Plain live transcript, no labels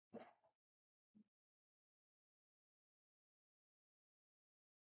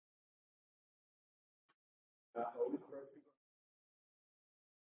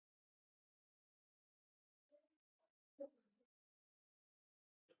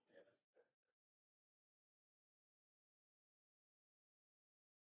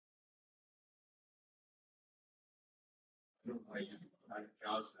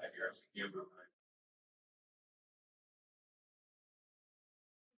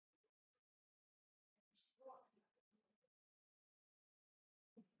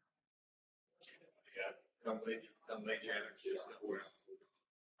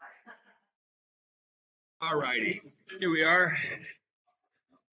All righty, here we are.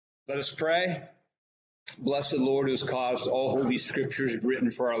 Let us pray. Blessed Lord, who has caused all holy scriptures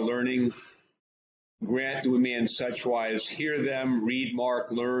written for our learning, grant that we may in such wise hear them, read,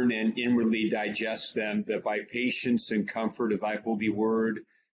 mark, learn, and inwardly digest them, that by patience and comfort of thy holy word,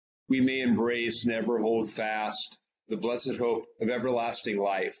 we may embrace and ever hold fast the blessed hope of everlasting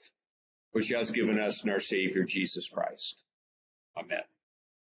life, which has given us in our Savior, Jesus Christ. Amen.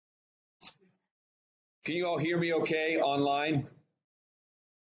 Can you all hear me okay online?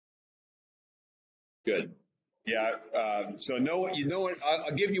 Good. Yeah. So you know what?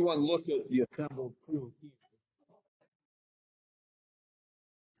 I'll give you one look at the assembled crew.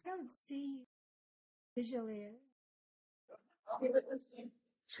 Don't see visually.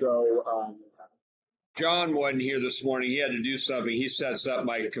 So John wasn't here this morning. He had to do something. He sets up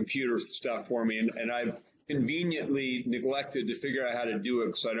my computer stuff for me, and I've conveniently neglected to figure out how to do it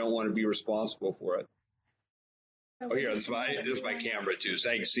because I don't want to be responsible for it. Oh, here, this is my camera too,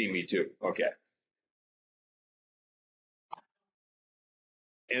 so you can see me too. Okay.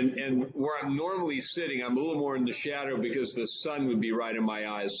 And where I'm normally sitting, I'm a little more in the shadow because the sun would be right in my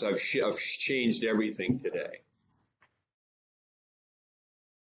eyes. So I've changed everything today.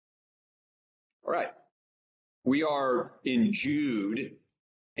 All right. We are in Jude,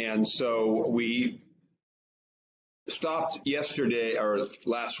 and so we stopped yesterday, or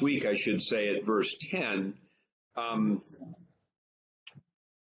last week, I should say, at verse 10. And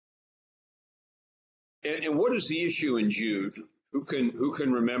what is the issue in Jude? Who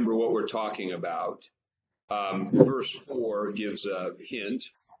can remember what we're talking about? Verse 4 gives a hint.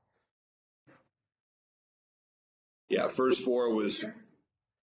 Yeah, verse 4 was,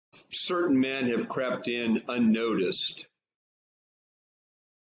 certain men have crept in unnoticed.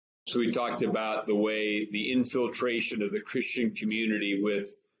 So we talked about the way the infiltration of the Christian community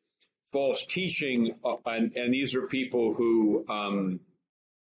with false teaching, and these are people who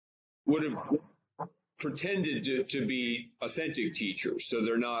would have pretended to be authentic teachers. So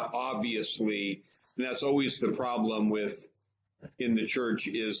they're not obviously, and that's always the problem with in the church,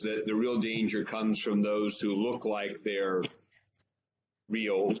 is that the real danger comes from those who look like they're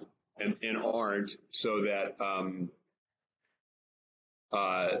real and aren't, so that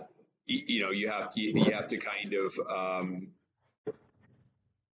you have to kind of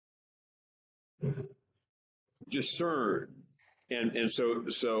discern, and so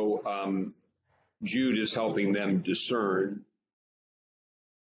Jude is helping them discern.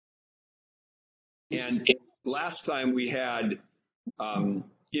 And last time we had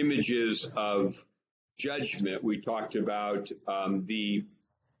images of judgment. We talked about the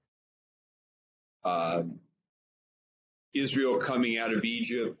Israel coming out of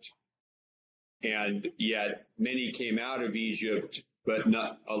Egypt, and yet many came out of Egypt, but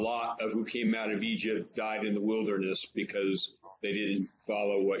not a lot of who came out of Egypt died in the wilderness because they didn't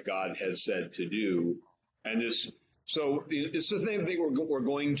follow what God had said to do. And so it's the same thing we're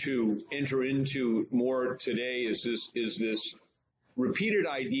going to enter into more today, is this repeated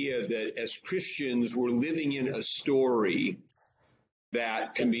idea that as Christians we're living in a story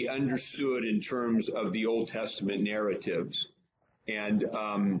that can be understood in terms of the Old Testament narratives. And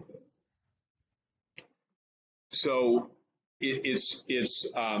so it's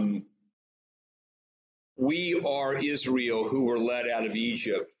we are Israel who were led out of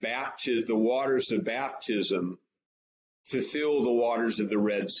Egypt. The waters of baptism fulfill the waters of the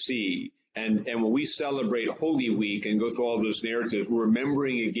Red Sea. And when we celebrate Holy Week and go through all those narratives, we're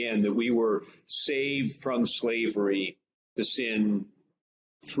remembering again that we were saved from slavery to sin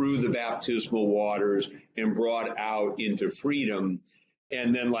through the baptismal waters and brought out into freedom.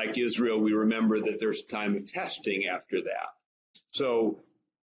 And then, like Israel, we remember that there's a time of testing after that. So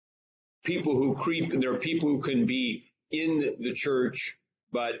people who there are people who can be in the church,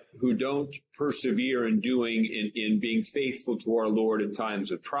 but who don't persevere in being faithful to our Lord in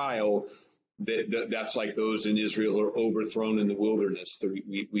times of trial. That's like those in Israel who are overthrown in the wilderness. So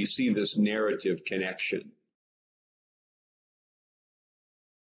we see this narrative connection.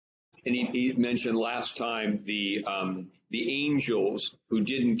 And he mentioned last time the angels who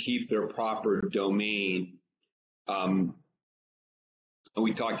didn't keep their proper domain. And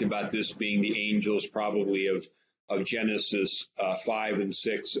we talked about this being the angels probably of Genesis 5 and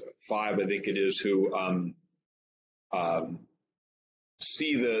 6, 5 I think it is, who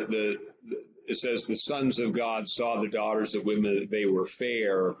see it says the sons of God saw the daughters of women that they were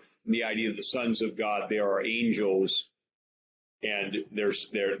fair. And the idea of the sons of God, they are angels, and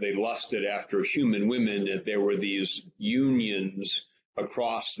they lusted after human women, that there were these unions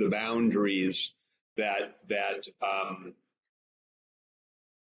across the boundaries that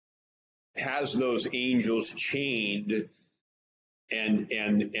has those angels chained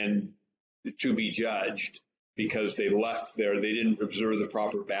and to be judged because they left there, they didn't observe the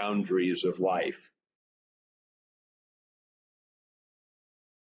proper boundaries of life.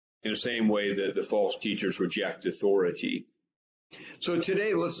 In the same way that the false teachers reject authority. So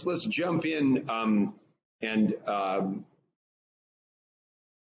today, let's jump in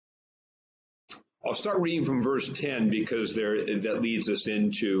I'll start reading from verse 10 because that leads us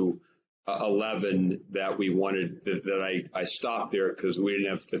into 11 that we wanted, that I stopped there because we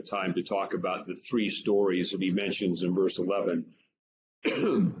didn't have the time to talk about the three stories that he mentions in verse 11.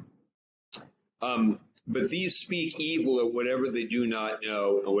 But these speak evil of whatever they do not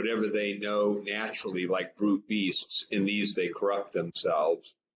know, and whatever they know naturally, like brute beasts. In these they corrupt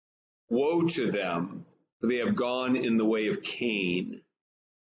themselves. Woe to them, for they have gone in the way of Cain,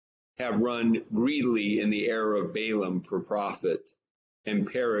 have run greedily in the error of Balaam for profit, and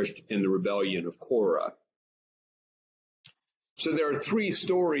perished in the rebellion of Korah. So there are three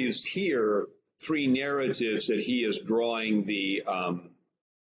stories here, three narratives that he is drawing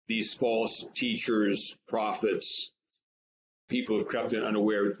these false teachers, prophets, people who've crept in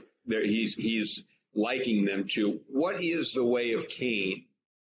unaware. He's likening them to what is the way of Cain.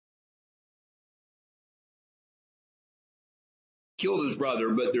 Killed his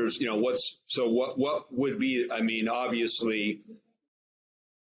brother, but there's, what would be, obviously,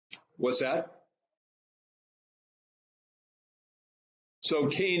 what's that? So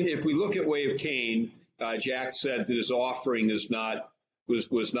Cain, if we look at way of Cain, Jack said that his offering was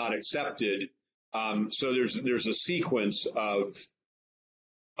not accepted. So there's a sequence of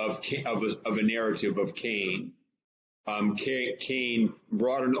a narrative of Cain. Cain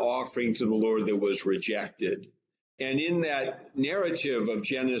brought an offering to the Lord that was rejected. And in that narrative of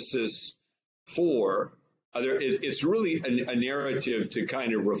Genesis 4, it's really a narrative to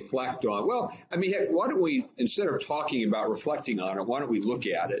kind of reflect on. Well, why don't we, instead of talking about reflecting on it, why don't we look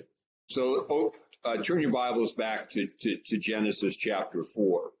at it? So turn your Bibles back to Genesis chapter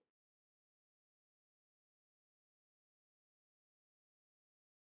 4.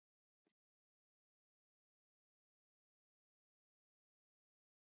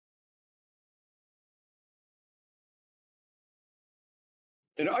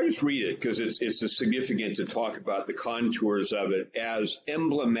 And I'll just read it because it's significant to talk about the contours of it as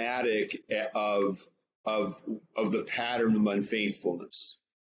emblematic of the pattern of unfaithfulness.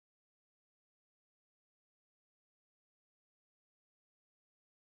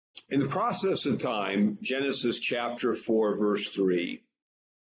 In the process of time, Genesis chapter 4, verse 3,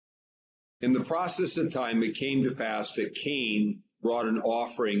 in the process of time it came to pass that Cain brought an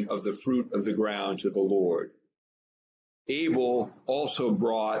offering of the fruit of the ground to the Lord. Abel also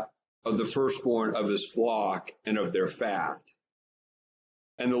brought of the firstborn of his flock and of their fat.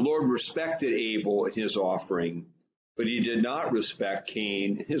 And the Lord respected Abel and his offering, but he did not respect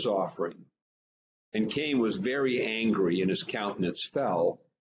Cain and his offering. And Cain was very angry, and his countenance fell.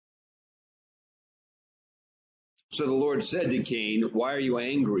 So the Lord said to Cain, "Why are you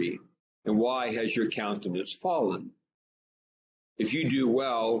angry? And why has your countenance fallen? If you do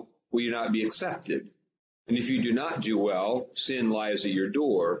well, will you not be accepted? And if you do not do well, sin lies at your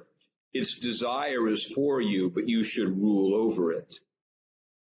door. Its desire is for you, but you should rule over it."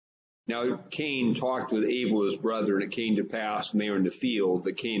 Now Cain talked with Abel his brother, and it came to pass when they were in the field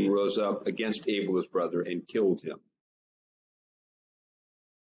that Cain rose up against Abel his brother and killed him.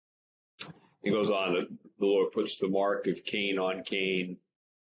 He goes on, the Lord puts the mark of Cain on Cain.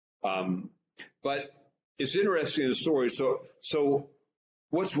 But it's interesting in the story. So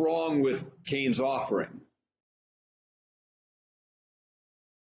what's wrong with Cain's offering?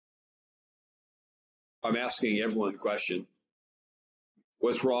 I'm asking everyone the question.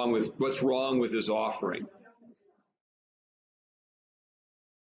 What's wrong with his offering?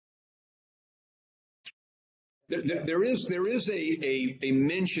 There is a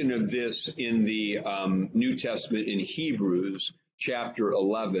mention of this in the New Testament in Hebrews chapter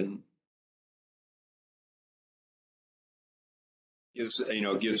 11. Gives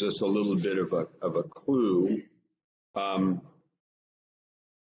us a little bit of a clue.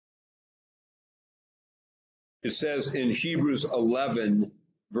 It says in Hebrews 11,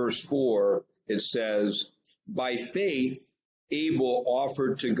 verse 4, it says, "By faith, Abel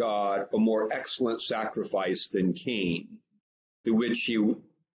offered to God a more excellent sacrifice than Cain, through which he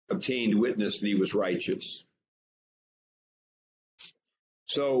obtained witness that he was righteous.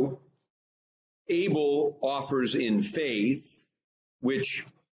 So Abel offers in faith, which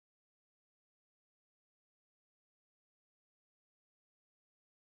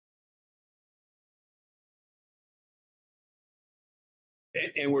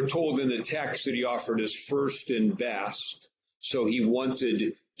and we're told in the text that he offered his first and best. So he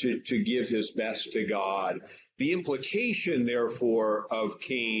wanted to give his best to God. The implication, therefore, of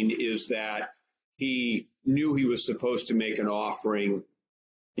Cain is that he knew he was supposed to make an offering.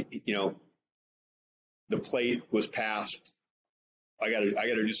 You know, the plate was passed. I got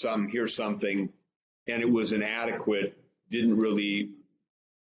to do something. Here's something, and it was inadequate. Didn't really,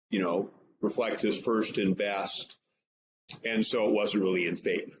 reflect his first and best, and so it wasn't really in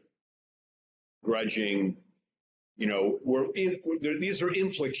faith. Grudging. These are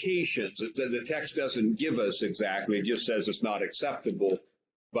implications. The text doesn't give us exactly. It just says it's not acceptable.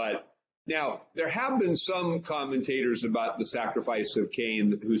 But now, there have been some commentators about the sacrifice of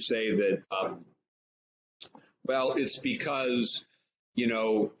Cain who say that, it's because,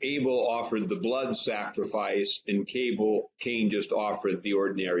 Abel offered the blood sacrifice and Cain just offered the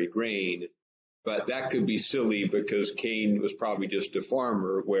ordinary grain. But that could be silly because Cain was probably just a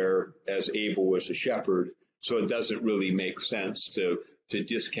farmer, whereas Abel was a shepherd. So it doesn't really make sense to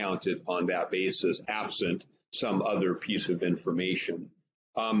discount it on that basis, absent some other piece of information.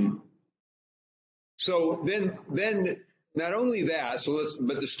 So then not only that,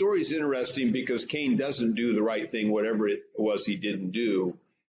 but the story's interesting because Cain doesn't do the right thing, whatever it was he didn't do,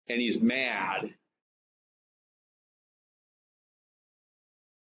 and he's mad.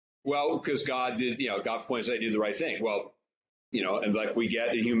 Well, because God did, God points out I did the right thing. Well, and like we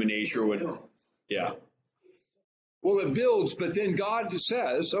get in human nature when, yeah. Well, it builds, but then God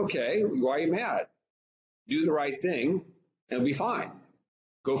says, okay, why are you mad? Do the right thing, and it'll be fine.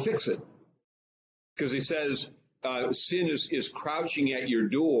 Go fix it. Because he says, sin is crouching at your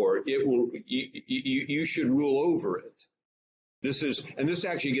door. It will. You should rule over it. This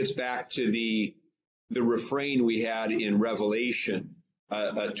actually gets back to the refrain we had in Revelation.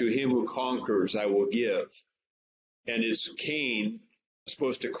 To him who conquers, I will give. And is Cain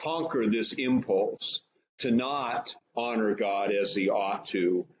supposed to conquer this impulse to not honor God as he ought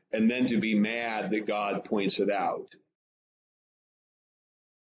to, and then to be mad that God points it out?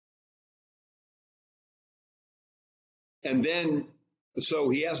 And then, so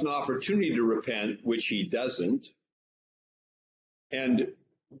he has an opportunity to repent, which he doesn't. And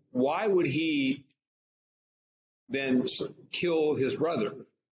why would he then kill his brother?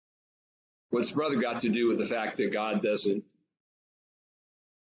 What's his brother got to do with the fact that God doesn't?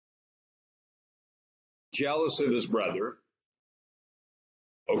 Jealous of his brother.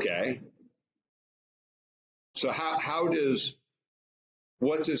 Okay. So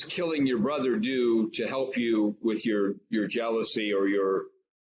what does killing your brother do to help you with your jealousy or your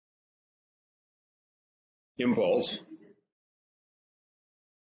impulse?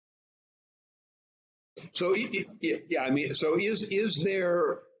 So, so is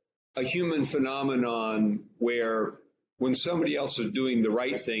there a human phenomenon where when somebody else is doing the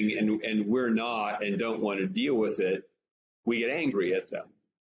right thing and we're not and don't want to deal with it, we get angry at them?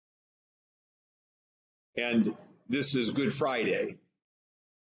 And this is Good Friday.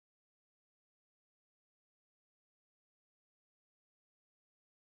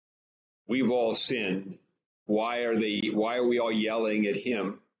 We've all sinned. Why are we all yelling at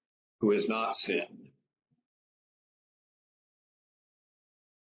him who has not sinned?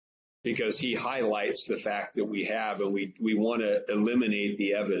 Because he highlights the fact that we have, and we want to eliminate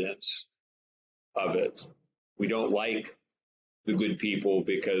the evidence of it. We don't like the good people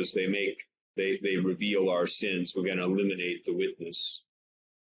because they reveal our sins. We're going to eliminate the witness.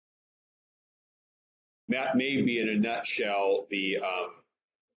 That may be, in a nutshell, the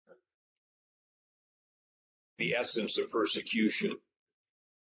essence of persecution.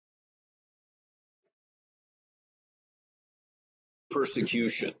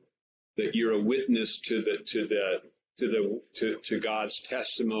 Persecution, that you're a witness to God's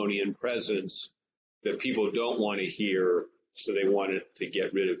testimony and presence that people don't want to hear, so they want to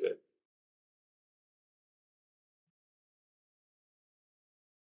get rid of it.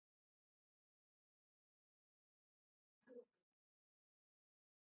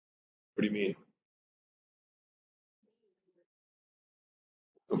 What do you mean?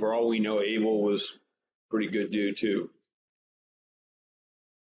 For all we know, Abel was a pretty good dude too.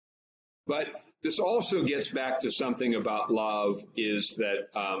 But this also gets back to something about love, is that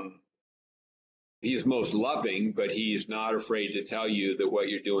he's most loving, but he's not afraid to tell you that what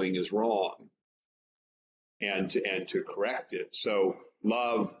you're doing is wrong and to correct it. So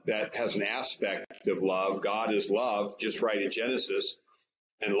love that has an aspect of love. God is love, just right in Genesis.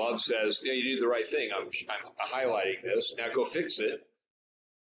 And love says, yeah, you do the right thing. I'm highlighting this. Now go fix it,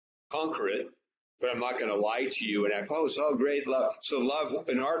 conquer it. But I'm not going to lie to you and act, oh, it's all great love. So love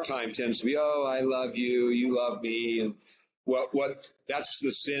in our time tends to be, oh, I love you, you love me. And that's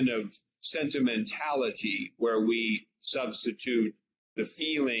the sin of sentimentality, where we substitute the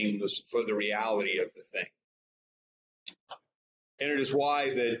feelings for the reality of the thing. And it is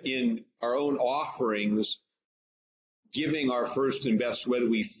why that in our own offerings, giving our first and best, whether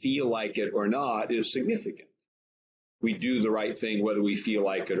we feel like it or not, is significant. We do the right thing whether we feel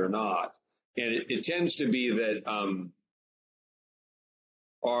like it or not. And it tends to be that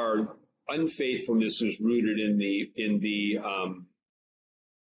our unfaithfulness is rooted in the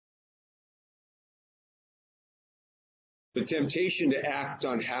temptation to act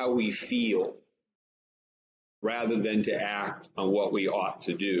on how we feel rather than to act on what we ought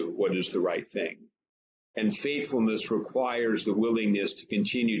to do, what is the right thing. And faithfulness requires the willingness to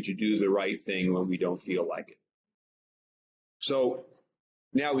continue to do the right thing when we don't feel like it. So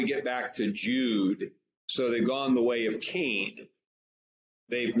now we get back to Jude. So they've gone the way of Cain.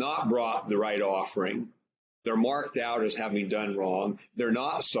 They've not brought the right offering. They're marked out as having done wrong. They're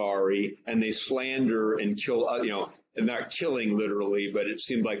not sorry, and they slander and kill, and not killing literally, but it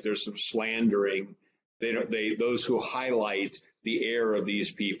seems like there's some slandering. Those who highlight the error of these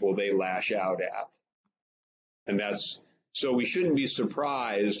people, they lash out at. And so we shouldn't be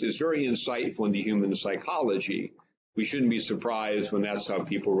surprised. It's very insightful into human psychology. We shouldn't be surprised when that's how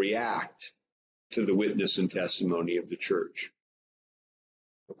people react to the witness and testimony of the church.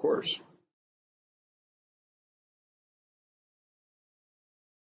 Of course.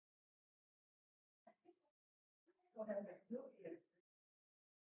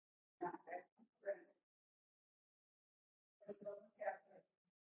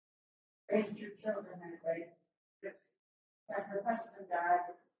 Raised your children that way. When her husband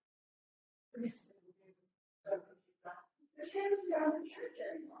died, recently, so she doesn't go to church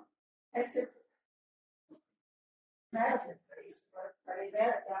anymore. I said, imagine priest, are you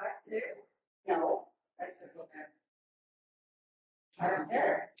that God too? No. I said, well, I don't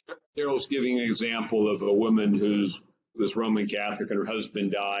care. Daryl's giving an example of a woman who was Roman Catholic and her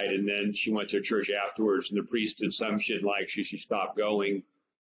husband died, and then she went to church afterwards, and the priest did some shit like she stopped going,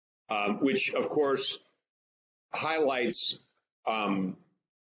 which, of course, highlights a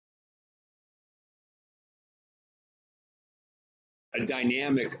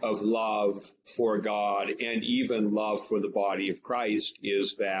dynamic of love for God and even love for the body of Christ,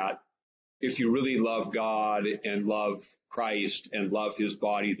 is that if you really love God and love Christ and love his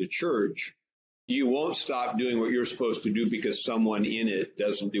body, the church, you won't stop doing what you're supposed to do because someone in it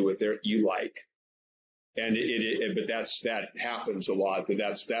doesn't do what you like. And but that happens a lot. But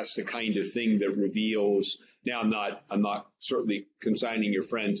that's the kind of thing that reveals. Now, I'm not certainly consigning your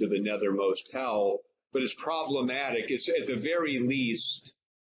friend to the nethermost hell, but it's problematic. It's at the very least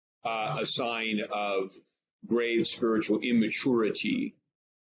a sign of grave spiritual immaturity.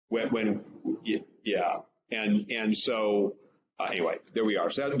 And so anyway, there we are.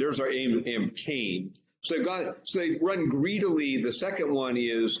 So there's our aim of Cain. So they run greedily. The second one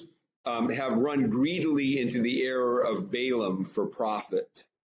is have run greedily into the error of Balaam for profit.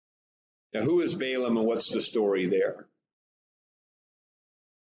 Now, who is Balaam and what's the story there?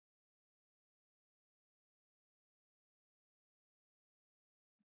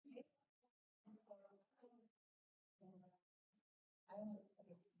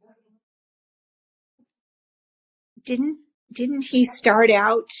 Didn't he start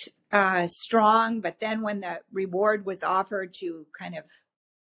out strong, but then when the reward was offered to kind of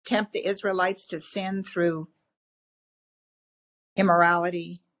tempt the Israelites to sin through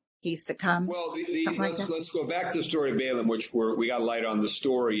immorality, he succumbed? Well, let's go back to the story of Balaam, which we got light on the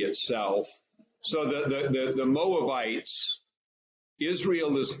story itself. So the Moabites,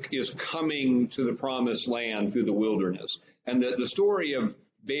 Israel is coming to the promised land through the wilderness, and the story of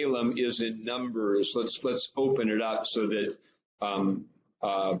Balaam is in Numbers. Let's open it up so that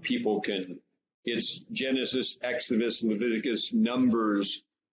people can. It's Genesis, Exodus, Leviticus, Numbers,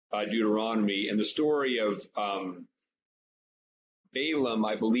 Deuteronomy, and the story of Balaam,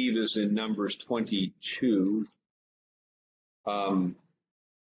 I believe, is in Numbers 22. And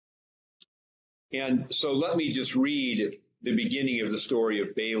so let me just read the beginning of the story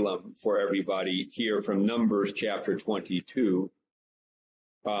of Balaam for everybody here from Numbers chapter 22.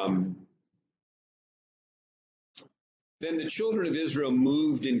 Then the children of Israel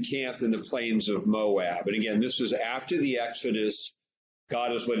moved and camped in the plains of Moab. And again, this is after the Exodus.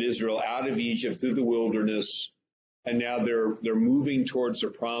 God has led Israel out of Egypt through the wilderness. and now they're moving towards the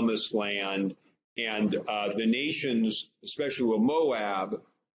promised land. And the nations, especially with Moab,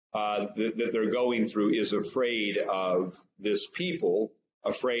 that they're going through, is afraid of this people,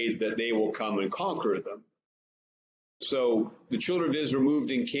 afraid that they will come and conquer them. So the children of Israel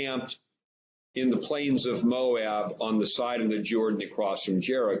moved and camped in the plains of Moab on the side of the Jordan across from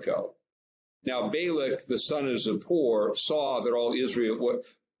Jericho. Now Balak, the son of Zippor, saw that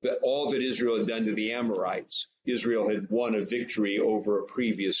all that Israel had done to the Amorites. Israel had won a victory over a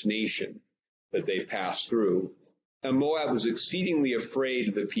previous nation that they passed through. And Moab was exceedingly afraid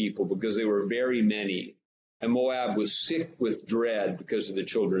of the people because they were very many. And Moab was sick with dread because of the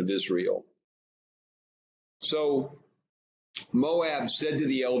children of Israel. So Moab said to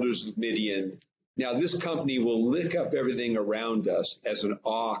the elders of Midian, now this company will lick up everything around us as an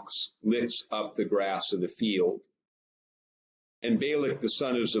ox licks up the grass of the field. And Balak, the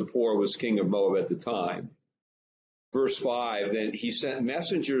son of Zippor, was king of Moab at the time. Verse 5, then he sent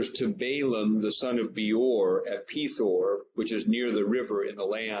messengers to Balaam, the son of Beor, at Pethor, which is near the river in the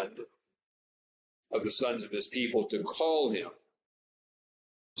land of the sons of his people, to call him,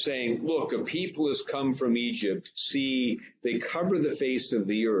 saying, look, a people has come from Egypt. See, they cover the face of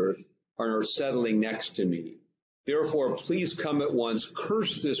the earth and are settling next to me. Therefore, please come at once,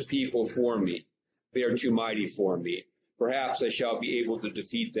 curse this people for me. They are too mighty for me. Perhaps I shall be able to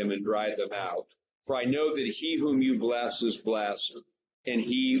defeat them and drive them out. For I know that he whom you bless is blessed, and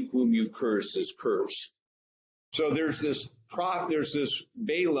he whom you curse is cursed. So there's this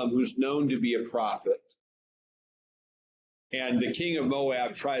Balaam who's known to be a prophet. And the king of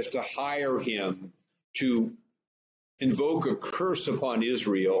Moab tries to hire him to invoke a curse upon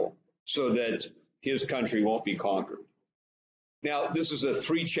Israel so that his country won't be conquered. Now, this is a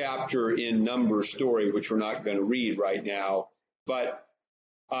 3-chapter in Numbers story, which we're not going to read right now, but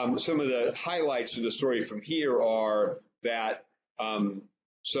some of the highlights of the story from here are that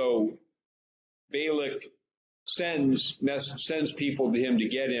so Balak sends people to him to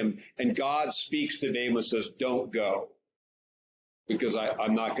get him, and God speaks to Balaam and says, don't go, because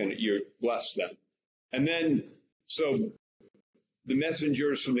I'm not going to, you bless them. And then, so the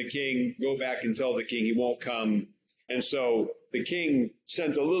messengers from the king go back and tell the king he won't come. And so the king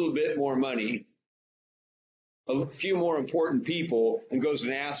sends a little bit more money, a few more important people, and goes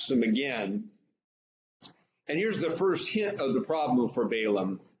and asks them again. And here's the first hint of the problem for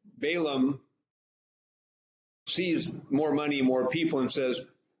Balaam. Balaam sees more money, more people, and says,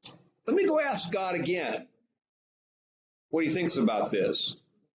 let me go ask God again what he thinks about this.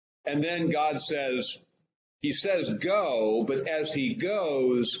 And then God says, he says go, but as he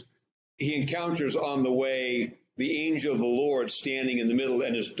goes, he encounters on the way the angel of the Lord standing in the middle,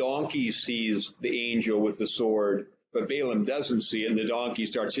 and his donkey sees the angel with the sword, but Balaam doesn't see it, and the donkey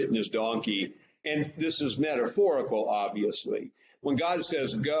starts hitting his donkey. And this is metaphorical, obviously. When God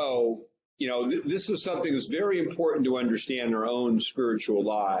says go, you know, this is something that's very important to understand in our own spiritual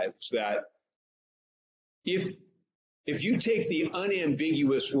lives, that if you take the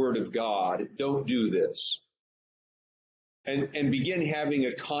unambiguous word of God, don't do this, and begin having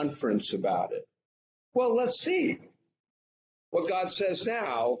a conference about it. Well, let's see what God says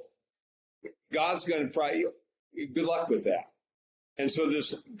now. God's going to probably, good luck with that. And so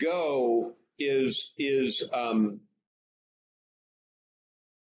this go is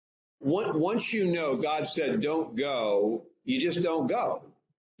once you know God said don't go, you just don't go.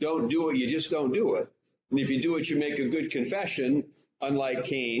 Don't do it, you just don't do it. And if you do it, you make a good confession, unlike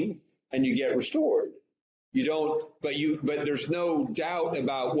Cain, and you get restored. You don't, but there's no doubt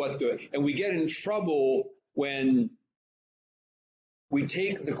about and we get in trouble when we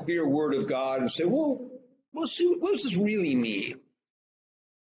take the clear word of God and say, well, let's see, what does this really mean?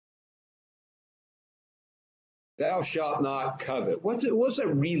 Thou shalt not covet. What does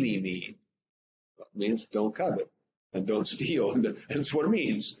that really mean? It means don't covet and don't steal. And that's what it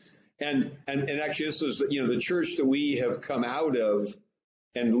means. And actually, this is, the church that we have come out of,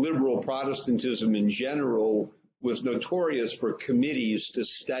 and liberal Protestantism in general, was notorious for committees to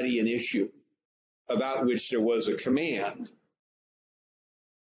study an issue about which there was a command.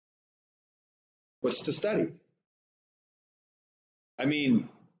 What's to study? I mean,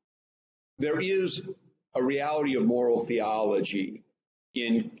 there is a reality of moral theology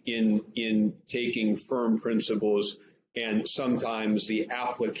in taking firm principles, and sometimes the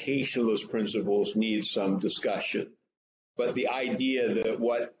application of those principles needs some discussion. But the idea that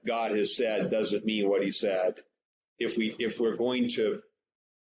what God has said doesn't mean what he said, if we're going to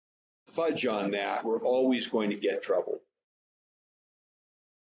fudge on that, we're always going to get trouble.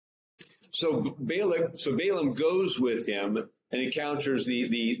 So Balaam goes with him and encounters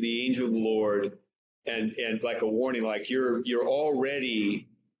the angel of the Lord, and it's like a warning, like you're already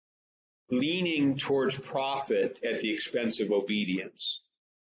leaning towards profit at the expense of obedience.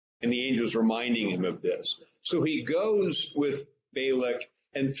 And the angel's reminding him of this. So he goes with Balak,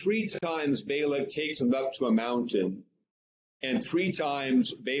 and 3 times Balak takes him up to a mountain, and 3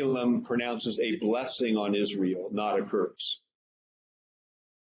 times Balaam pronounces a blessing on Israel, not a curse.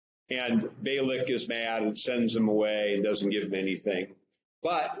 And Balak is mad and sends him away and doesn't give him anything.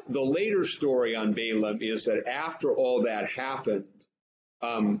 But the later story on Balaam is that after all that happened,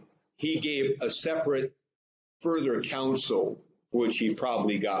 he gave a separate further counsel, for which he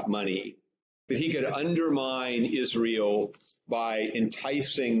probably got money, that he could undermine Israel by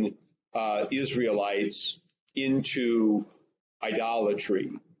enticing Israelites into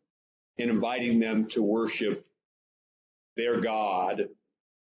idolatry and inviting them to worship their God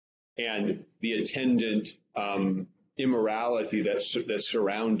and the attendant immorality that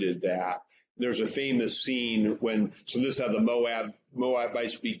surrounded that. There's a famous scene when, so this is how the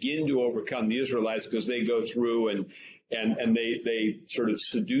Moabites begin to overcome the Israelites, because they go through and they sort of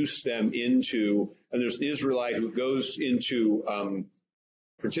seduce them into, and there's an Israelite who goes into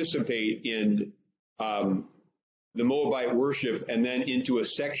participate in the Moabite worship, and then into a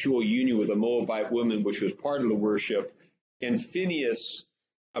sexual union with a Moabite woman, which was part of the worship. And Phinehas,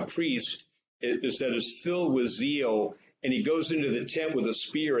 a priest, it said, is filled with zeal, and he goes into the tent with a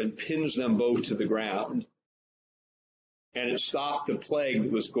spear and pins them both to the ground. And it stopped the plague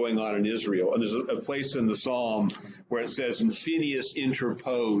that was going on in Israel. And there's a place in the Psalm where it says, and Phinehas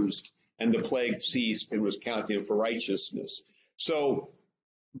interposed, and the plague ceased and was counted for righteousness. So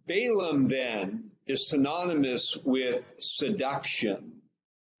Balaam then is synonymous with seduction,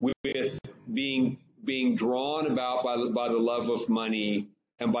 with being drawn about by the love of money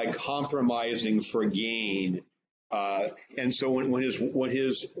and by compromising for gain. And so when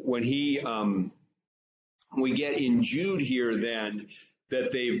we get in Jude here then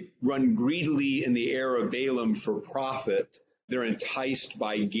that they've run greedily in the air of Balaam for profit, they're enticed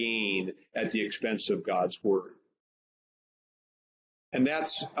by gain at the expense of God's word. And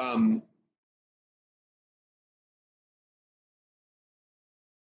that's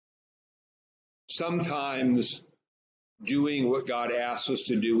sometimes doing what God asks us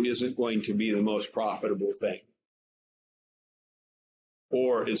to do isn't going to be the most profitable thing,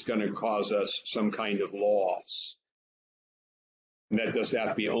 or it's going to cause us some kind of loss. And that doesn't have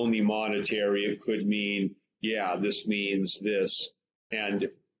to be only monetary. It could mean, yeah, this means this. And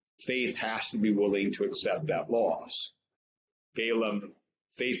faith has to be willing to accept that loss. Balaam,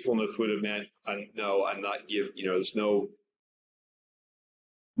 faithfulness would have meant, no, I'm not giving, there's no.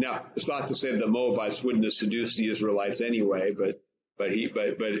 Now, it's not to say the Moabites wouldn't have seduced the Israelites anyway, but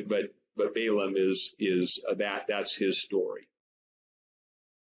Balaam is that's his story.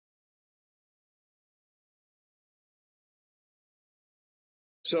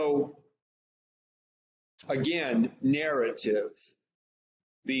 So, again, narrative.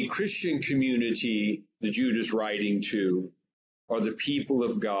 The Christian community that Jude is writing to are the people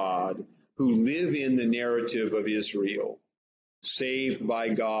of God who live in the narrative of Israel, saved by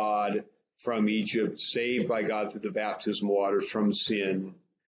God from Egypt, saved by God through the baptism waters from sin,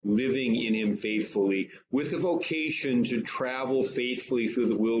 living in him faithfully, with a vocation to travel faithfully through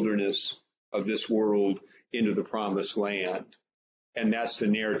the wilderness of this world into the promised land. And that's the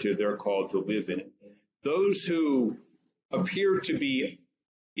narrative they're called to live in. Those who appear to be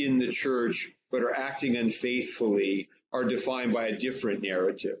in the church but are acting unfaithfully are defined by a different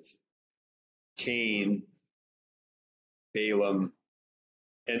narrative. Cain, Balaam,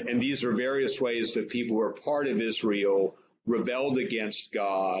 and these are various ways that people who are part of Israel rebelled against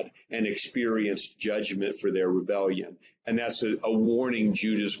God and experienced judgment for their rebellion. And that's a warning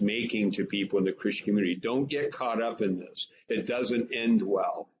Jude is making to people in the Christian community. Don't get caught up in this. It doesn't end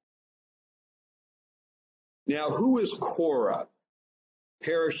well. Now, who is Korah?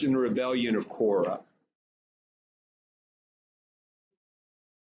 Perished in the rebellion of Korah.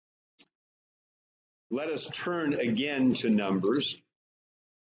 Let us turn again to Numbers.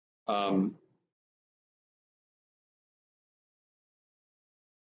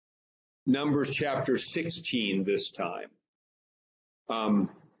 Numbers chapter 16 this time.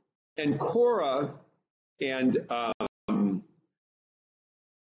 And Korah and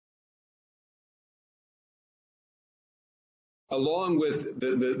along with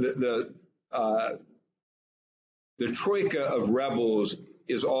the troika of rebels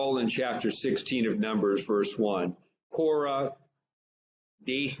is all in chapter 16 of Numbers, verse 1. Korah,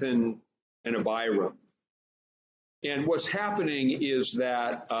 Dathan, and Abiram. And what's happening is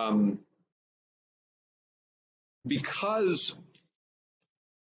that because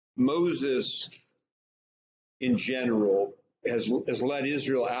Moses in general has led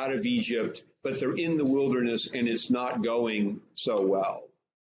Israel out of Egypt, but they're in the wilderness and it's not going so well.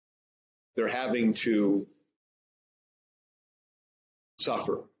 They're having to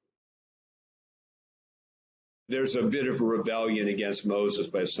suffer. There's a bit of a rebellion against Moses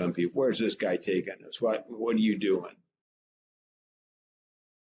by some people. Where's this guy taking us? What are you doing?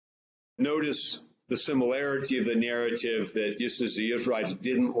 Notice the similarity of the narrative, that just as the Israelites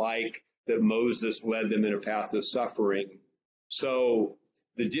didn't like that Moses led them in a path of suffering, so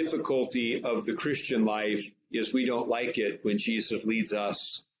the difficulty of the Christian life is we don't like it when Jesus leads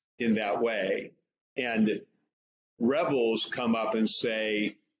us in that way. And rebels come up and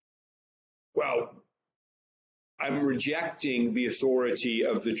say, well, I'm rejecting the authority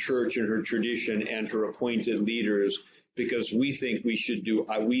of the church and her tradition and her appointed leaders because we think we should do,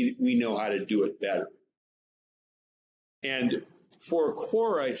 we know how to do it better. And for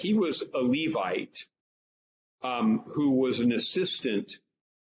Korah, he was a Levite who was an assistant,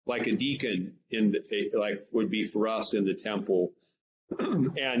 like a deacon in the, like would be for us in the temple.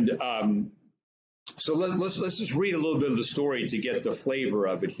 And so let's just read a little bit of the story to get the flavor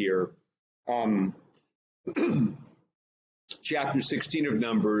of it here. Chapter 16 of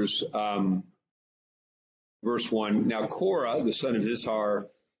Numbers, verse 1. Now Korah, the son of Izhar,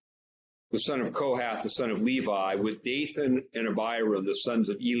 the son of Kohath, the son of Levi, with Dathan and Abiram, the sons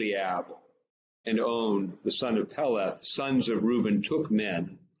of Eliab, and On, the son of Peleth, sons of Reuben, took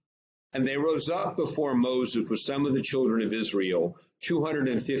men. And they rose up before Moses with some of the children of Israel,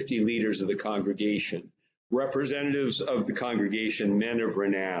 250 leaders of the congregation, representatives of the congregation, men of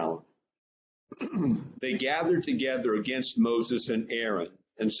renown. They gathered together against Moses and Aaron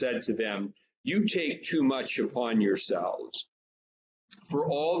and said to them, you take too much upon yourselves. For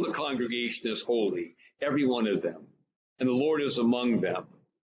all the congregation is holy, every one of them, and the Lord is among them.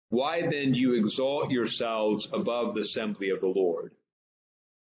 Why then do you exalt yourselves above the assembly of the Lord?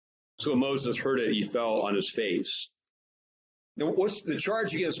 So when Moses heard it, he fell on his face. Now, what's the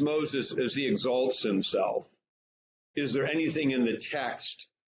charge against Moses as he exalts himself? Is there anything in the text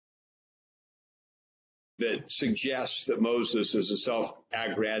that suggests that Moses is a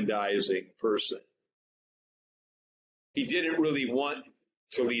self-aggrandizing person? He didn't really want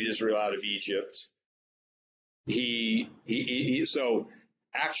to lead Israel out of Egypt. So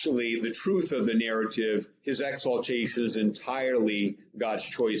actually, the truth of the narrative, his exaltation is entirely God's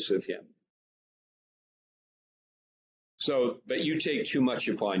choice of him. So, but you take too much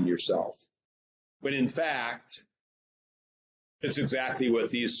upon yourself. But in fact, it's exactly what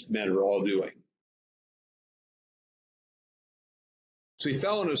these men are all doing. So he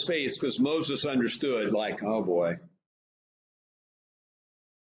fell on his face because Moses understood, like, oh boy.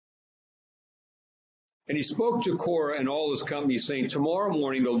 And he spoke to Korah and all his company, saying, tomorrow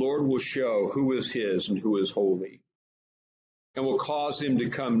morning the Lord will show who is his and who is holy, and will cause him to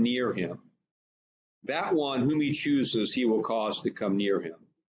come near him. That one whom he chooses, he will cause to come near him.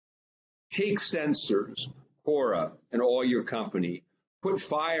 Take censers, Korah, and all your company. Put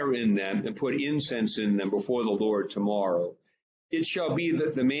fire in them and put incense in them before the Lord tomorrow. It shall be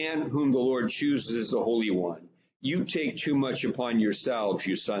that the man whom the Lord chooses is the Holy One. You take too much upon yourselves,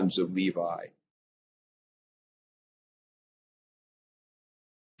 you sons of Levi.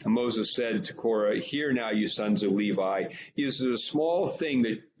 And Moses said to Korah, hear now, you sons of Levi, is it a small thing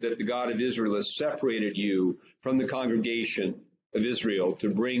that the God of Israel has separated you from the congregation of Israel to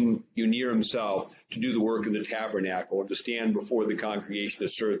bring you near himself to do the work of the tabernacle and to stand before the congregation to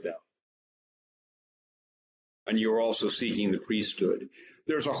serve them? And you are also seeking the priesthood.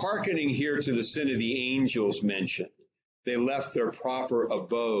 There's a hearkening here to the sin of the angels mentioned. They left their proper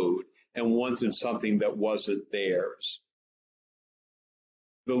abode and wanted something that wasn't theirs.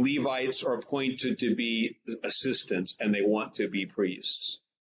 The Levites are appointed to be assistants and they want to be priests,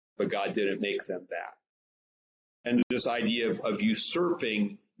 but God didn't make them that. And this idea of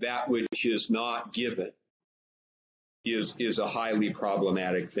usurping that which is not given is a highly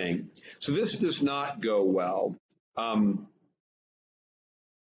problematic thing. So this does not go well.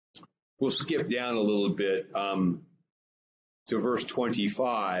 We'll skip down a little bit to verse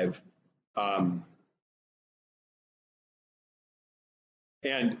 25.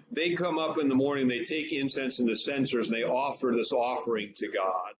 And they come up in the morning, they take incense and the censers, and they offer this offering to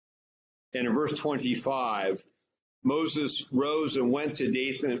God. And in verse 25, Moses rose and went to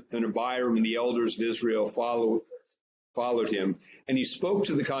Dathan and Abiram, and the elders of Israel followed him. And he spoke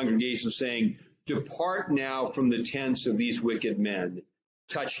to the congregation, saying, depart now from the tents of these wicked men.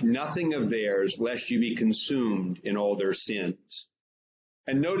 Touch nothing of theirs, lest you be consumed in all their sins.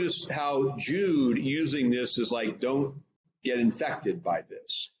 And notice how Jude using this is like, don't get infected by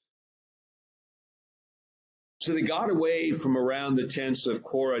this. So they got away from around the tents of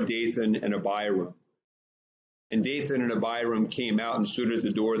Korah, Dathan, and Abiram. And Dathan and Abiram came out and stood at the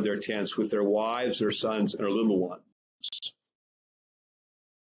door of their tents with their wives, their sons, and their little ones.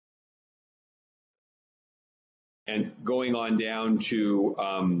 And going on down to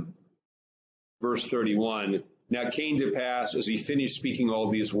verse 31, now it came to pass, as he finished speaking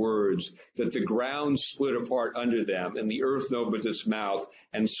all these words, that the ground split apart under them, and the earth opened its mouth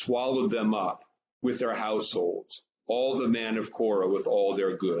and swallowed them up with their households, all the men of Korah with all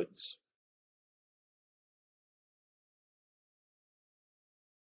their goods.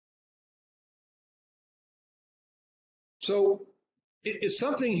 So it's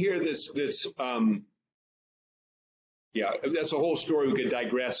something here that's that's a whole story we could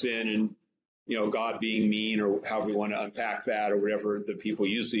digress in, and God being mean, or however we want to unpack that, or whatever the people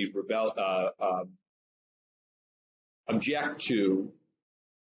usually object to.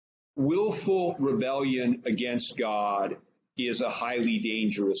 Willful rebellion against God is a highly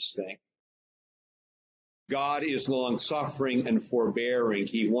dangerous thing. God is long-suffering and forbearing.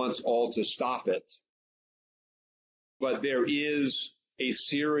 He wants all to stop it. But there is a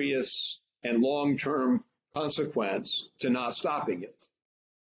serious and long-term consequence to not stopping it.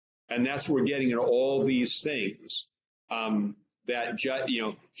 And that's where we're getting at all these things.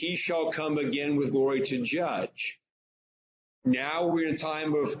 He shall come again with glory to judge. Now we're in a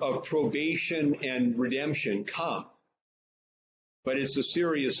time of probation and redemption. Come. But it's a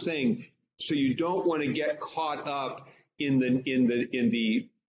serious thing. So you don't want to get caught up in the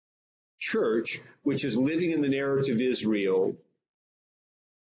church, which is living in the narrative Israel,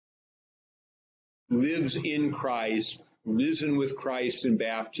 lives in Christ, risen with Christ in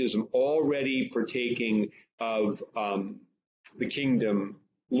baptism, already partaking of the kingdom,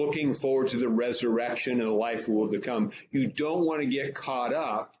 looking forward to the resurrection and the life that will to come. You don't want to get caught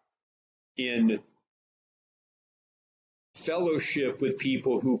up in fellowship with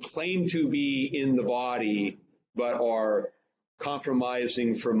people who claim to be in the body but are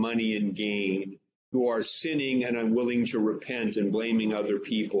compromising for money and gain, who are sinning and unwilling to repent and blaming other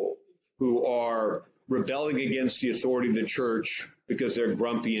people, who are rebelling against the authority of the church because they're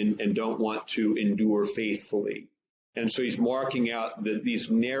grumpy and don't want to endure faithfully. And so he's marking out these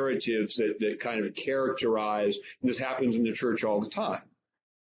narratives that kind of characterize, and this happens in the church all the time.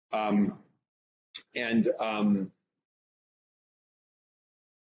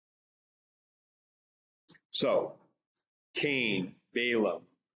 So Cain, Balaam,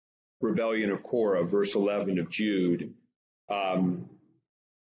 rebellion of Korah, verse 11 of Jude,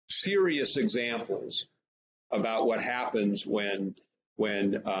 serious examples about what happens when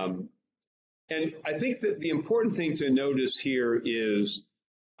and I think that the important thing to notice here is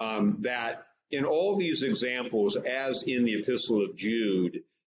that in all these examples, as in the Epistle of Jude,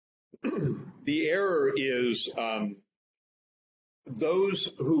 the error is those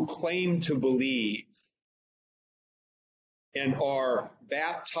who claim to believe and are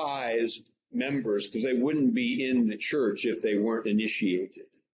baptized members, because they wouldn't be in the church if they weren't initiated,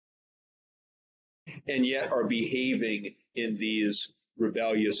 and yet are behaving in these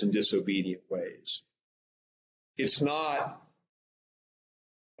rebellious and disobedient ways. It's not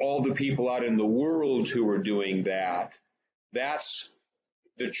all the people out in the world who are doing that. That's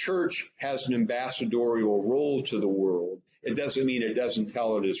the church has an ambassadorial role to the world. It doesn't mean it doesn't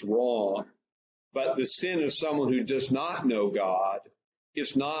tell it is wrong, but the sin of someone who does not know God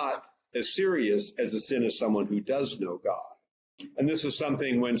is not as serious as the sin of someone who does know God. And this is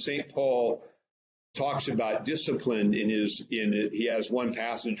something when St. Paul talks about discipline he has one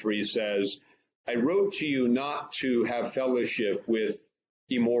passage where he says, I wrote to you not to have fellowship with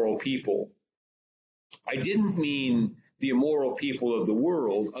immoral people. I didn't mean the immoral people of the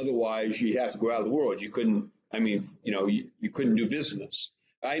world. Otherwise, you have to go out of the world. You couldn't do business.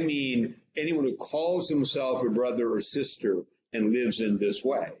 I mean anyone who calls himself a brother or sister and lives in this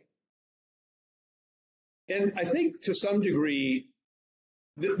way. And I think to some degree,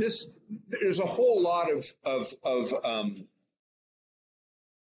 there's a whole lot of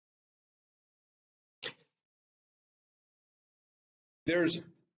there's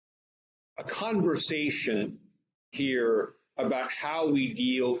a conversation here about how we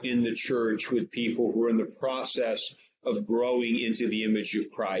deal in the church with people who are in the process of growing into the image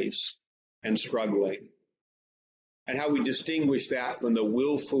of Christ and struggling, and how we distinguish that from the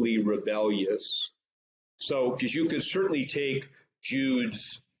willfully rebellious. So, because you could certainly take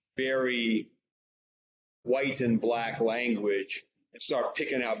Jude's very white and black language and start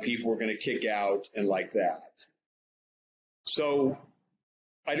picking out people we're going to kick out and like that. So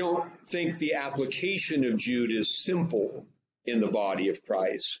I don't think the application of Jude is simple in the body of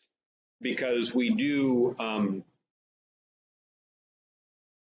Christ. because we do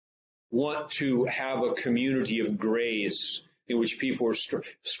want to have a community of grace in which people are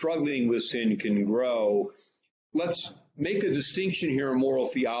struggling with sin can grow. Let's make a distinction here. Moral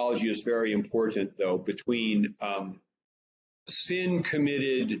theology is very important, though, between sin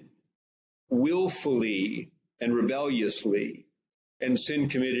committed willfully and rebelliously and sin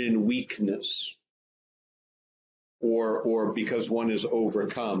committed in weakness, or because one is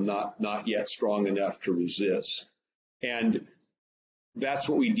overcome, not yet strong enough to resist. And that's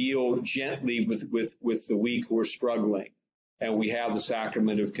what we deal gently with the weak who are struggling. And we have the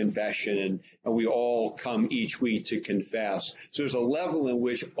sacrament of confession, and we all come each week to confess. So there's a level in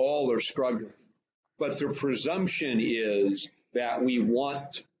which all are struggling. But the presumption is that we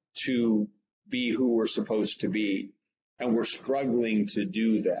want to be who we're supposed to be, and we're struggling to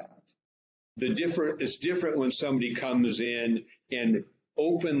do that. It's different when somebody comes in and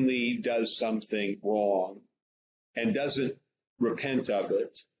openly does something wrong and doesn't repent of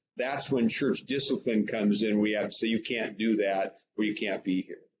it. That's when church discipline comes in. We have to say, you can't do that, or you can't be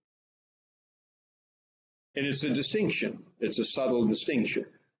here. And it's a distinction. It's a subtle distinction.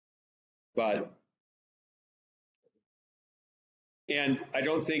 And I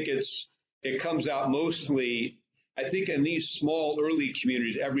don't think it comes out mostly. I think in these small early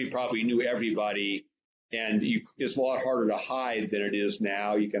communities, probably knew everybody, and it's a lot harder to hide than it is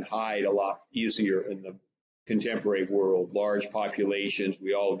now. You can hide a lot easier in the contemporary world, large populations,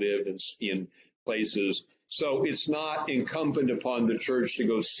 we all live in places. So it's not incumbent upon the church to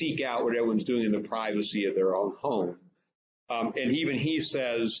go seek out what everyone's doing in the privacy of their own home. And even he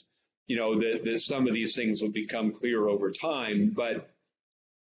says, that some of these things will become clear over time. But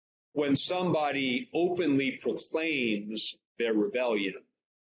when somebody openly proclaims their rebellion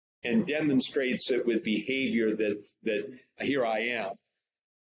and demonstrates it with behavior that here I am,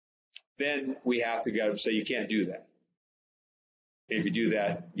 then we have to go say, you can't do that. If you do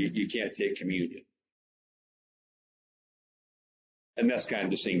that, you can't take communion. And that's kind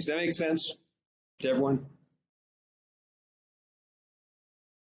of the thing. Does that make sense to everyone?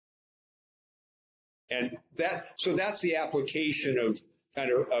 And that's the application of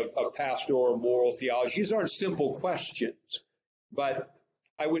pastoral moral theology. These aren't simple questions, but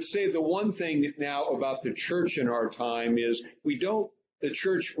I would say the one thing now about the church in our time is the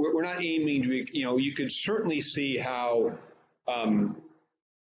church, we're not aiming to be, you could certainly see how an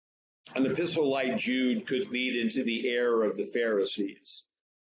epistle like Jude could lead into the error of the Pharisees,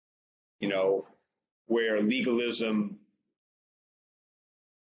 where legalism,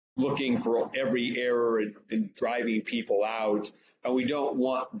 looking for every error and driving people out, and we don't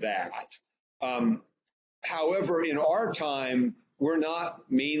want that. However, in our time, we're not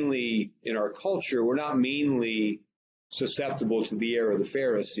mainly, in our culture, we're not mainly susceptible to the error of the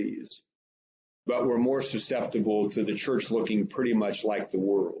Pharisees, but we're more susceptible to the church looking pretty much like the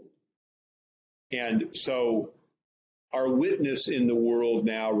world. And so our witness in the world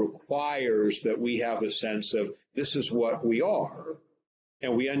now requires that we have a sense of this is what we are.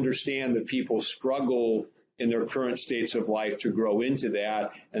 And we understand that people struggle in their current states of life to grow into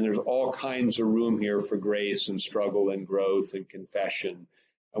that. And there's all kinds of room here for grace and struggle and growth and confession.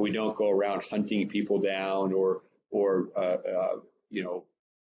 And we don't go around hunting people down or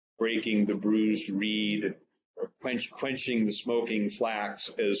breaking the bruised reed or quenching the smoking flax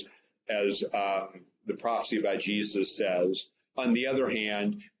as the prophecy about Jesus says. On the other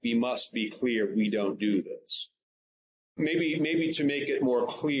hand, we must be clear we don't do this. Maybe to make it more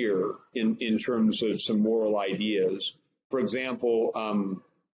clear in terms of some moral ideas. For example,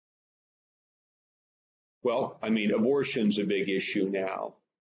 abortion's a big issue now.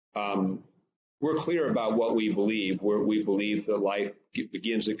 We're clear about what we believe. We believe that life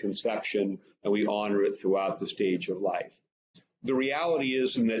begins at conception, and we honor it throughout the stage of life. The reality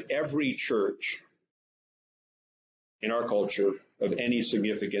is that every church in our culture of any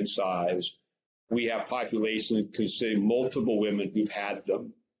significant size, we have populations that could say multiple women who've had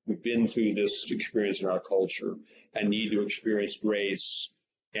them, who've been through this experience in our culture and need to experience grace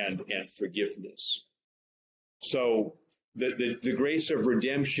and forgiveness. So the grace of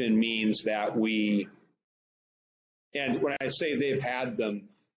redemption means that and when I say they've had them,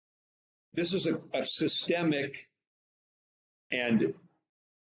 this is a systemic and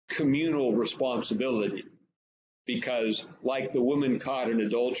communal responsibility, because like the woman caught in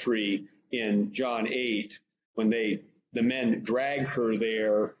adultery in John 8, when the men drag her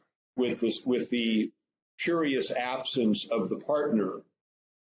there with the curious absence of the partner,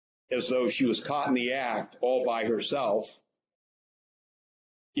 as though she was caught in the act all by herself.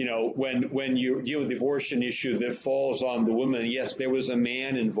 when you deal with the abortion issue that falls on the woman, yes, there was a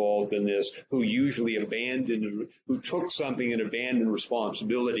man involved in this who usually who took something and abandoned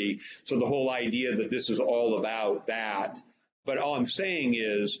responsibility. So the whole idea that this is all about that. But all I'm saying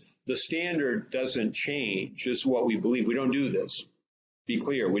is the standard doesn't change. This is what we believe. We don't do this. Be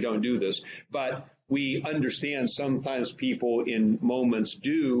clear, we don't do this. But we understand sometimes people in moments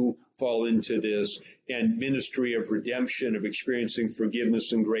do fall into this and ministry of redemption, of experiencing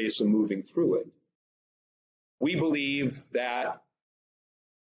forgiveness and grace and moving through it. We believe that,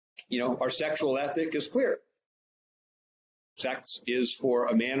 our sexual ethic is clear. Sex is for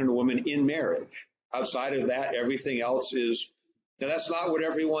a man and a woman in marriage. Outside of that, everything else is, now that's not what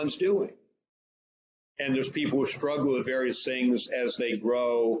everyone's doing. And there's people who struggle with various things as they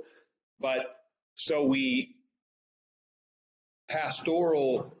grow. But so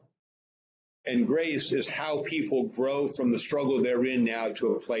pastoral and grace is how people grow from the struggle they're in now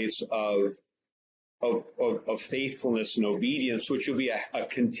to a place of faithfulness and obedience, which will be a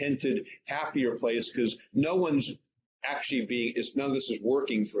contented, happier place, because no one's actually none of this is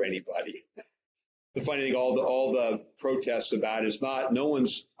working for anybody. The funny thing, all the protests about is I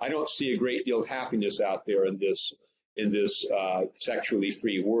don't see a great deal of happiness out there in this sexually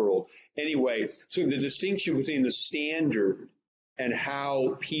free world. Anyway, so the distinction between the standard and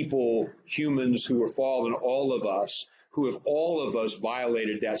how humans who are fallen, all of us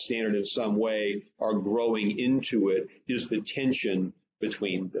violated that standard in some way, are growing into it, is the tension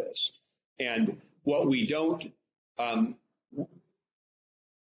between this. And what we don't,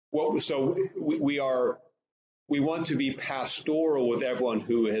 we want to be pastoral with everyone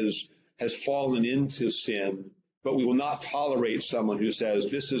who has fallen into sin, but we will not tolerate someone who says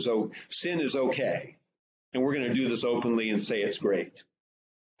sin is okay, and we're going to do this openly and say it's great.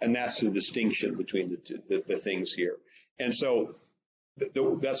 And that's the distinction between the things here. And so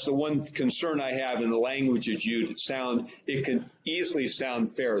that's the one concern I have in the language of Jude. It can easily sound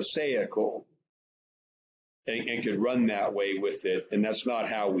pharisaical and could run that way with it, and that's not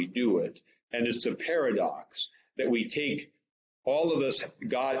how we do it. And it's a paradox that we take all of us,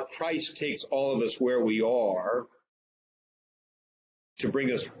 Christ takes all of us where we are to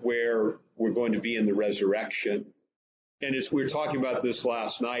bring us where we're going to be in the resurrection. And we were talking about this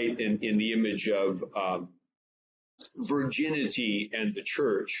last night in the image of virginity and the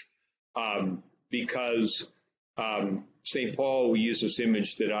church, because St. Paul, we use this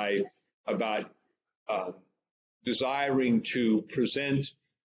image about desiring to present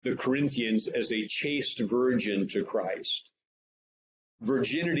the Corinthians as a chaste virgin to Christ.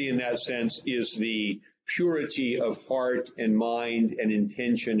 Virginity in that sense is the purity of heart and mind and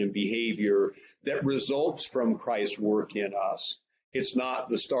intention and behavior that results from Christ's work in us. It's not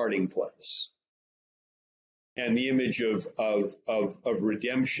the starting place. And the image of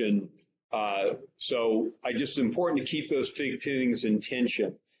redemption. So it's important to keep those things in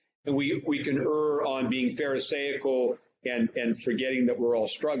tension. And we can err on being pharisaical and forgetting that we're all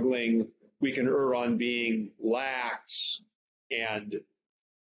struggling. We can err on being lax and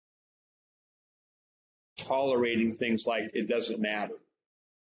tolerating things like it doesn't matter.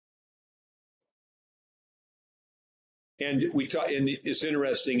 And and it's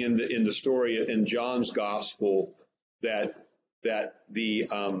interesting in the story in John's gospel that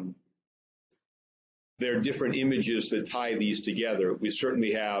there are different images that tie these together. We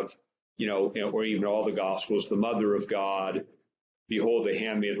certainly have, or even all the gospels, the mother of God, behold the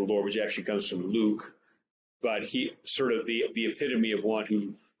handmaid of the Lord, which actually comes from Luke, but he sort of the epitome of one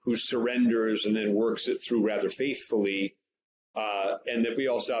who surrenders and then works it through rather faithfully. And that we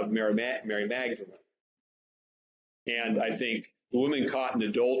also have Mary Magdalene. And I think the woman caught in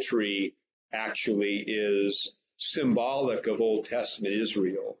adultery actually is symbolic of Old Testament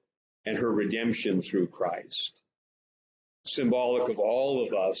Israel and her redemption through Christ. Symbolic of all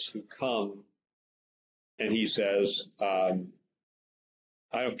of us who come, and he says, I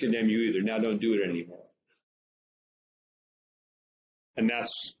don't condemn you either. Now don't do it anymore. And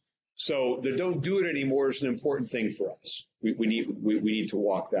so the don't do it anymore is an important thing for us. We need to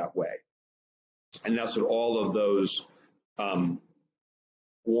walk that way. And that's what all of those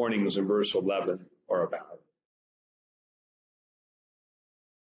warnings in verse 11 are about.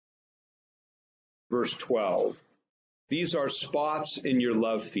 Verse 12, these are spots in your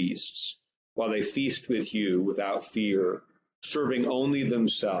love feasts, while they feast with you without fear, serving only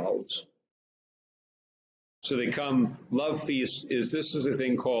themselves. So they come, love feasts this is a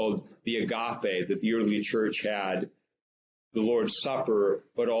thing called the agape that the early church had, the Lord's Supper,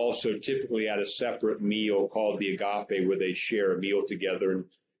 but also typically at a separate meal called the agape, where they share a meal together, and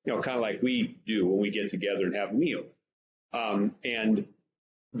kind of like we do when we get together and have a meal. And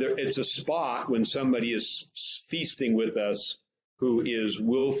it's a spot when somebody is feasting with us who is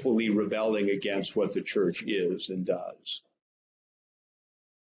willfully rebelling against what the church is and does.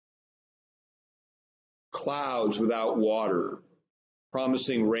 Clouds without water,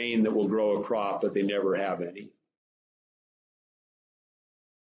 promising rain that will grow a crop, but they never have any.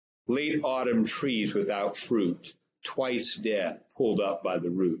 Late autumn trees without fruit, twice dead, pulled up by the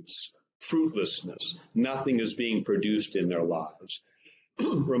roots. Fruitlessness, nothing is being produced in their lives.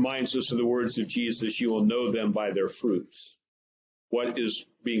 Reminds us of the words of Jesus, you will know them by their fruits. What is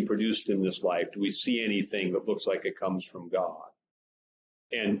being produced in this life? Do we see anything that looks like it comes from God?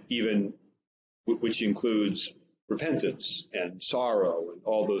 And even, which includes repentance and sorrow and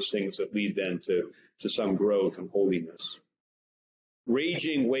all those things that lead then to some growth and holiness.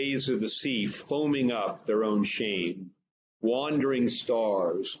 Raging waves of the sea, foaming up their own shame. Wandering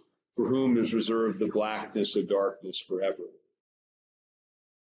stars, for whom is reserved the blackness of darkness forever.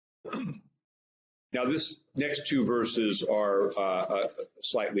 Now, this next two verses are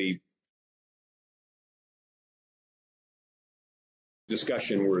slightly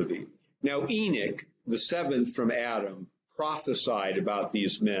discussion worthy. Now, Enoch, the seventh from Adam, prophesied about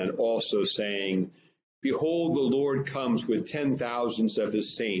these men, also saying, behold, the Lord comes with 10,000s of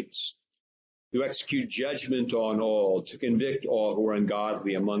his saints to execute judgment on all, to convict all who are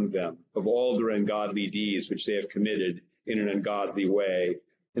ungodly among them of all their ungodly deeds which they have committed in an ungodly way,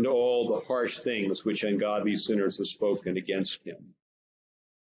 and all the harsh things which ungodly sinners have spoken against him.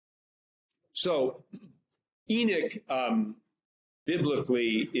 So Enoch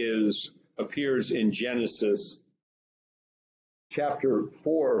biblically appears in Genesis chapter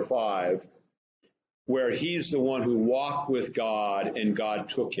 4 or 5, where he's the one who walked with God and God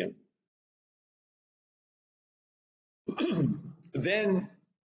took him. Then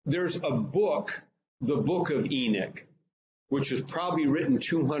there's a book, the Book of Enoch, which was probably written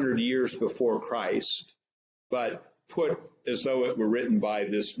 200 years before Christ, but put as though it were written by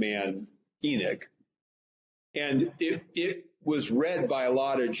this man, Enoch. And it was read by a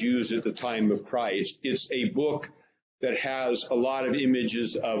lot of Jews at the time of Christ. It's a book that has a lot of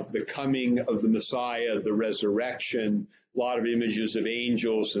images of the coming of the Messiah, the resurrection, a lot of images of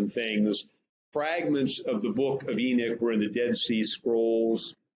angels and things. Fragments of the Book of Enoch were in the Dead Sea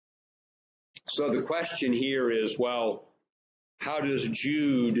Scrolls. So the question here is, well, how does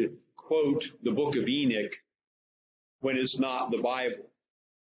Jude quote the Book of Enoch when it's not the Bible?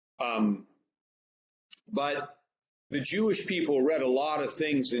 But the Jewish people read a lot of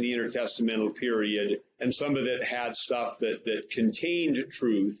things in the intertestamental period, and some of it had stuff that contained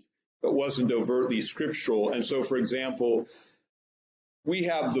truth, but wasn't overtly scriptural. And so, for example, we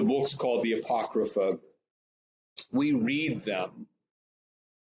have the books called the Apocrypha. We read them,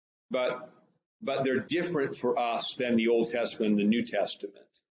 but they're different for us than the Old Testament and the New Testament,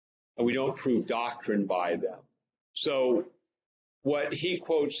 and we don't prove doctrine by them. So what he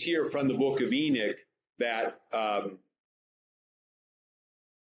quotes here from the Book of Enoch, that the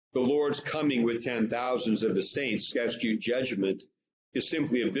Lord's coming with 10,000s of his saints to execute judgment, is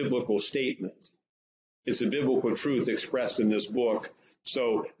simply a biblical statement. It's a biblical truth expressed in this book.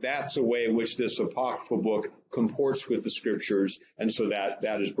 So that's a way in which this apocryphal book comports with the scriptures, and so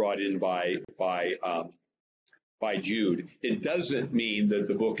that is brought in by Jude. It doesn't mean that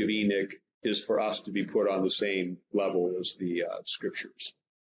the Book of Enoch is for us to be put on the same level as the scriptures.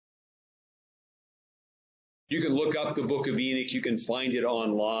 You can look up the Book of Enoch. You can find it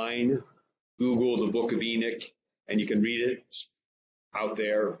online. Google the Book of Enoch, and you can read it. It's out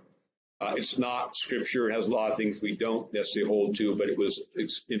there. It's not scripture. It has a lot of things we don't necessarily hold to, but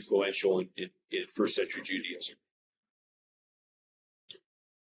it's influential in first century Judaism.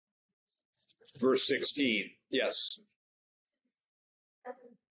 Verse 16. Yes.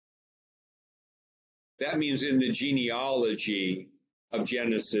 That means in the genealogy of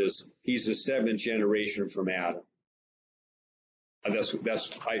Genesis, he's the seventh generation from Adam.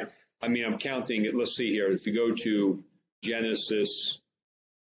 I'm counting it. Let's see here. If you go to Genesis,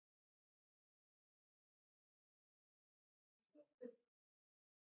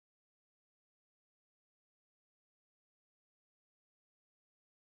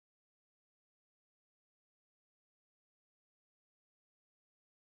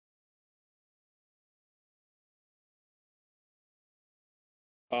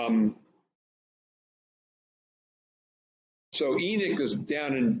 so Enoch is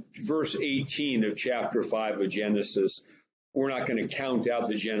down in verse 18 of chapter 5 of Genesis. We're not going to count out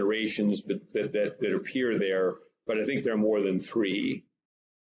the generations that appear there, but I think there are more than 3.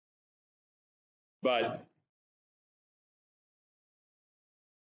 But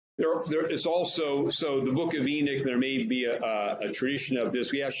There is also, so the Book of Enoch, there may be a tradition of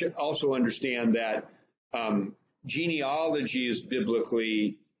this. We should also understand that genealogy is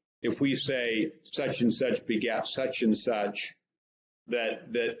biblically, if we say such and such begat such and such,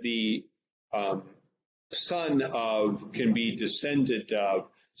 that the son of can be descendant of.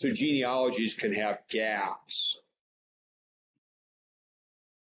 So genealogies can have gaps.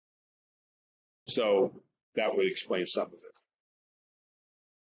 So that would explain some of it.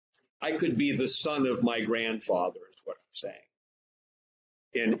 I could be the son of my grandfather, is what I'm saying.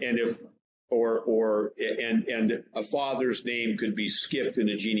 And if and a father's name could be skipped in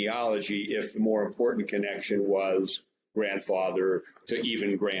a genealogy if the more important connection was grandfather to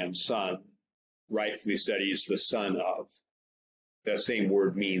even grandson. Rightfully said, he's the son of. That same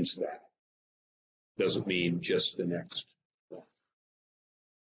word means that. Doesn't mean just the next.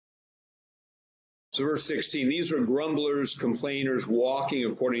 So verse 16, these are grumblers, complainers, walking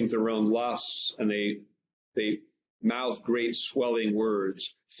according to their own lusts, and they mouth great swelling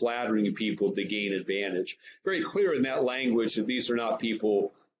words, flattering people to gain advantage. Very clear in that language that these are not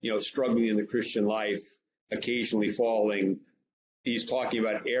people, struggling in the Christian life, occasionally falling. He's talking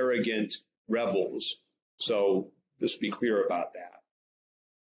about arrogant rebels. So let's be clear about that.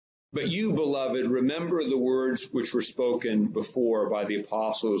 But you, beloved, remember the words which were spoken before by the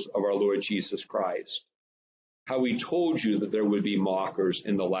apostles of our Lord Jesus Christ, how we told you that there would be mockers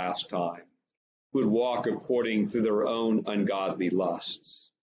in the last time, who would walk according to their own ungodly lusts.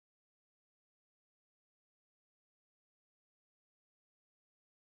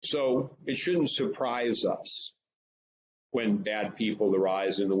 So it shouldn't surprise us when bad people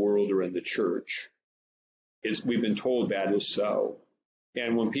arise in the world or in the church. We've been told that is so.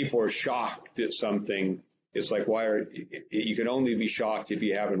 And when people are shocked at something, it's like, you can only be shocked if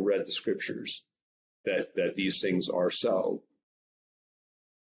you haven't read the scriptures that these things are so.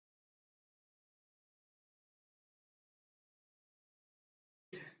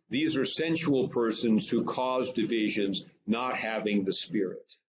 These are sensual persons who cause divisions, not having the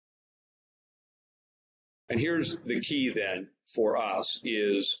Spirit. And here's the key then for us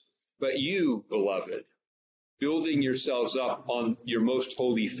is, but you, beloved, building yourselves up on your most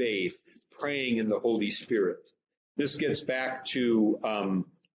holy faith, praying in the Holy Spirit. This gets back to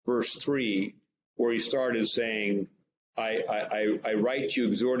verse 3, where he started saying, I write to you,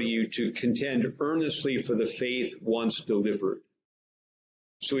 exhorting you to contend earnestly for the faith once delivered.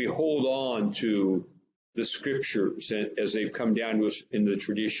 So we hold on to the scriptures as they've come down to us in the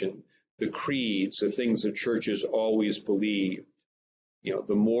tradition, the creeds, the things the churches always believed,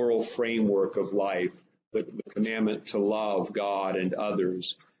 the moral framework of life, the commandment to love God and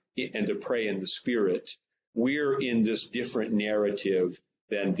others and to pray in the Spirit. We're in this different narrative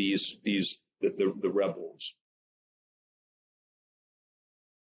than the rebels.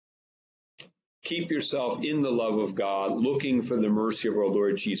 Keep yourself in the love of God, looking for the mercy of our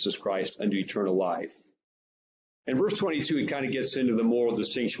Lord Jesus Christ unto eternal life. And verse 22, he kind of gets into the moral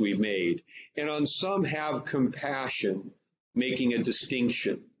distinction we've made. And on some have compassion, making a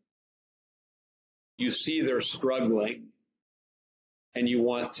distinction. You see they're struggling and you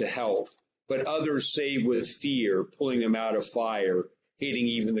want to help, but others save with fear, pulling them out of fire, hating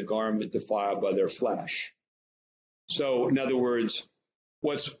even the garment defiled by their flesh. So, in other words,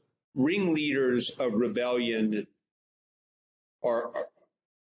 what's ringleaders of rebellion are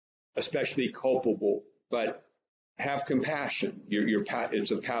especially culpable, but have compassion.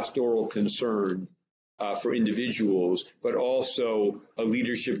 It's a pastoral concern for individuals, but also a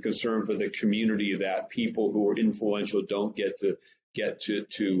leadership concern for the community, that people who are influential don't get to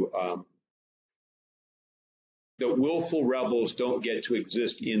the willful rebels don't get to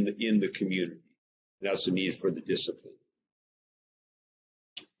exist in the community. That's the need for the discipline.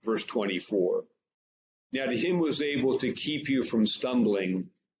 Verse 24. Now to him who is able to keep you from stumbling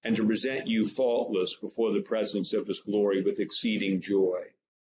and to present you faultless before the presence of his glory with exceeding joy.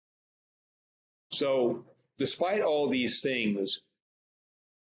 So, despite all these things,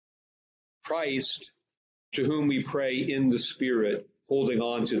 Christ, to whom we pray in the Spirit, holding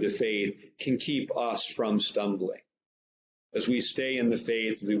on to the faith, can keep us from stumbling. As we stay in the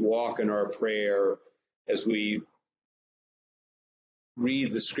faith, as we walk in our prayer, as we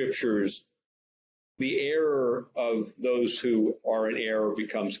read the scriptures, the error of those who are in error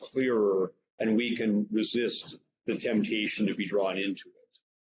becomes clearer, and we can resist the temptation to be drawn into it.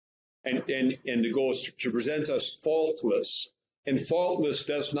 And the goal is to present us faultless. And faultless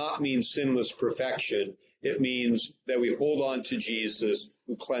does not mean sinless perfection. It means that we hold on to Jesus,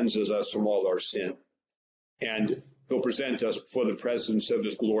 who cleanses us from all our sin. And he'll present us before the presence of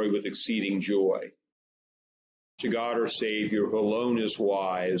his glory with exceeding joy. To God our Savior, who alone is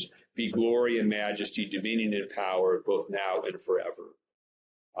wise, be glory and majesty, dominion and power, both now and forever.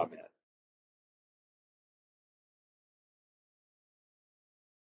 Amen.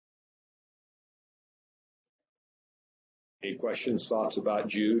 Any questions, thoughts about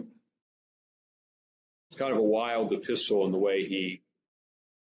Jude? It's kind of a wild epistle in the way he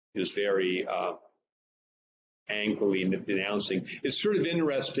is very angrily denouncing. It's sort of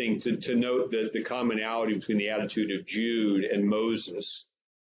interesting to note that the commonality between the attitude of Jude and Moses.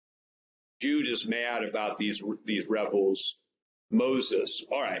 Jude is mad about these rebels. Moses,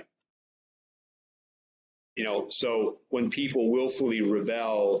 all right. So when people willfully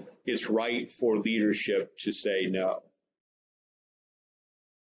rebel, it's right for leadership to say no.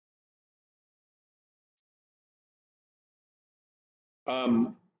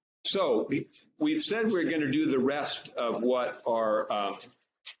 So we've said we're going to do the rest of what are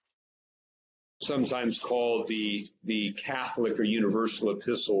sometimes called the Catholic or universal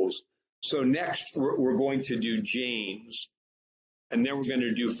epistles. So next we're going to do James, and then we're going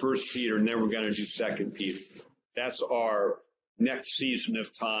to do 1 Peter, and then we're going to do 2 Peter. That's our next season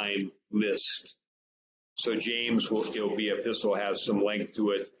of time list. So James will be epistle, has some length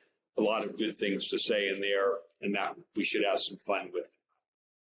to it, a lot of good things to say in there, and that we should have some fun with.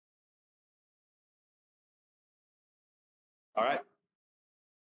 All right.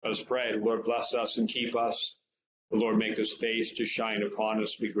 Let us pray. The Lord bless us and keep us. The Lord make his face to shine upon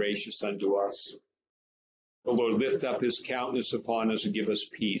us, be gracious unto us. The Lord lift up his countenance upon us and give us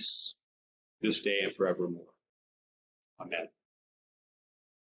peace this day and forevermore. Amen.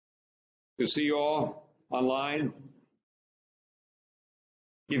 Good to see you all online.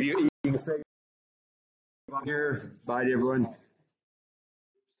 Give you a say here. Bye to everyone.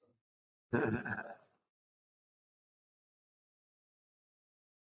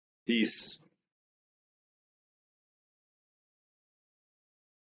 Peace.